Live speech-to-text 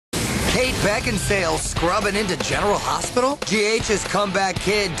Kate Beckinsale scrubbing into General Hospital? GH's comeback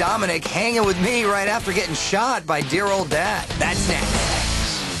kid, Dominic, hanging with me right after getting shot by dear old dad. That's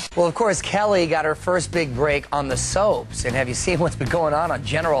next. Well, of course, Kelly got her first big break on the soaps. And have you seen what's been going on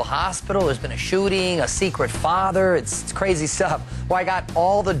General Hospital? There's been a shooting, a secret father. It's crazy stuff. Well, I got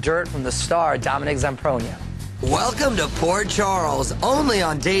all the dirt from the star, Dominic Zamprogna. Welcome to Port Charles, only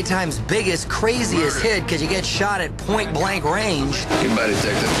on daytime's biggest, craziest hit, because you get shot at point-blank range. Goodbye,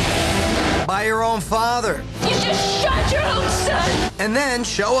 detective. By your own father. You just shot your own son! And then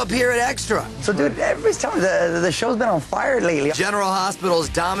show up here at Extra. So, dude, everybody's telling me the show's been on fire lately. General Hospital's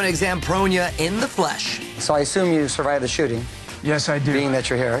Dominic Zamprogna in the flesh. So I assume you survived the shooting? Yes, I do. Being that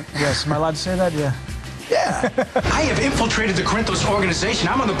you're here. Yes, am I allowed to say that? Yeah. Yeah. I have infiltrated the Corinthos organization.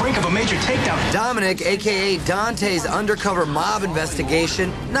 I'm on the brink of a major takedown. Dominic, a.k.a. Dante's undercover mob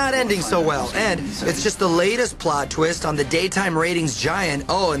investigation, not ending so well. And it's just the latest plot twist on the daytime ratings giant.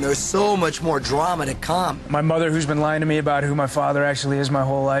 Oh, and there's so much more drama to come. My mother, who's been lying to me about who my father actually is my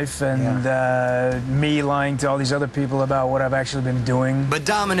whole life, and me lying to all these other people about what I've actually been doing. But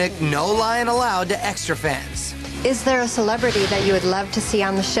Dominic, no lying allowed to Extra fans. Is there a celebrity that you would love to see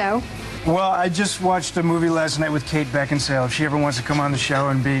on the show? Well, I just watched a movie last night with Kate Beckinsale. If she ever wants to come on the show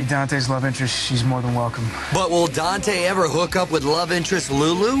and be Dante's love interest, she's more than welcome. But will Dante ever hook up with love interest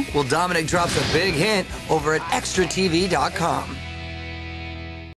Lulu? Well, Dominic drops a big hint over at extratv.com.